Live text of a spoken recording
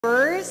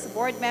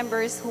board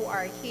members who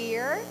are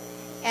here,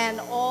 and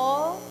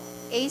all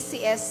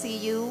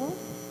ACSCU,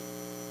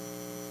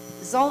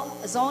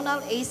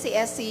 zonal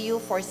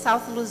ACSCU for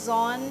South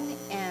Luzon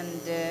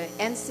and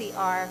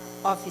NCR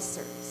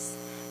officers,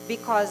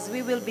 because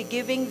we will be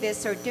giving this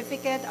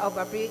certificate of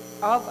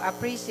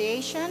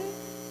appreciation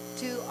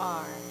to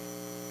our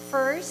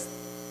first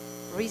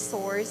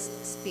resource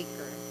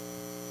speaker.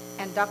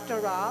 And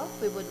Dr.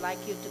 Ralph, we would like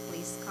you to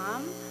please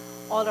come.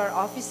 All our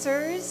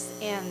officers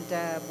and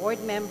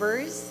board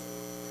members.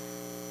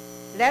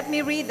 Let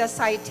me read the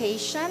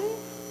citation.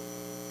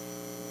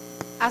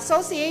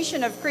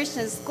 Association of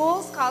Christian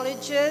Schools,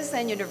 Colleges,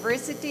 and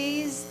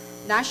Universities,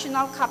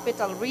 National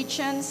Capital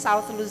Region,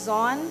 South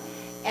Luzon,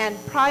 and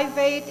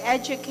Private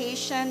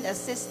Education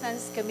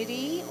Assistance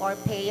Committee, or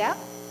PAYAC.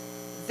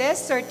 This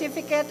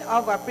certificate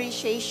of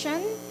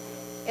appreciation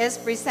is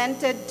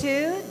presented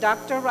to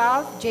Dr.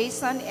 Ralph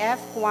Jason F.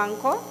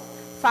 Guanco,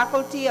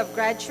 Faculty of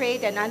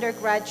Graduate and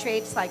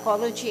Undergraduate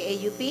Psychology,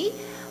 AUP,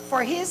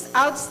 for his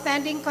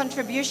outstanding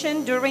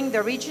contribution during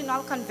the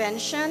regional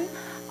convention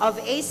of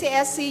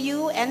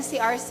ACSCU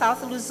NCR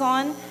South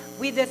Luzon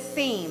with the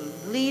theme,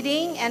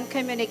 Leading and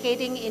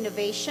Communicating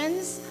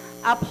Innovations,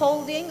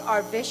 Upholding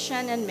Our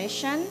Vision and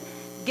Mission,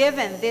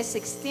 given this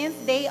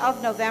 16th day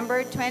of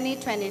November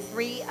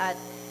 2023 at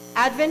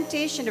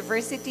Adventist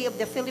University of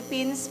the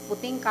Philippines,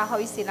 Puting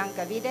Kahoy, Silang,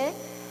 Cavite.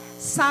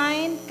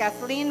 Signed,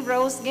 Kathleen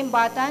Rose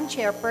Gimbatan,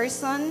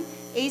 Chairperson,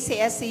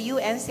 ACSCU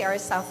NCR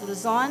South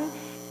Luzon,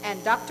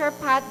 and Dr.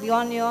 Pat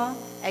Dionio,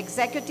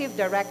 Executive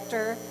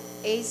Director,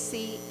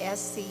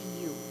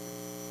 ACSCU.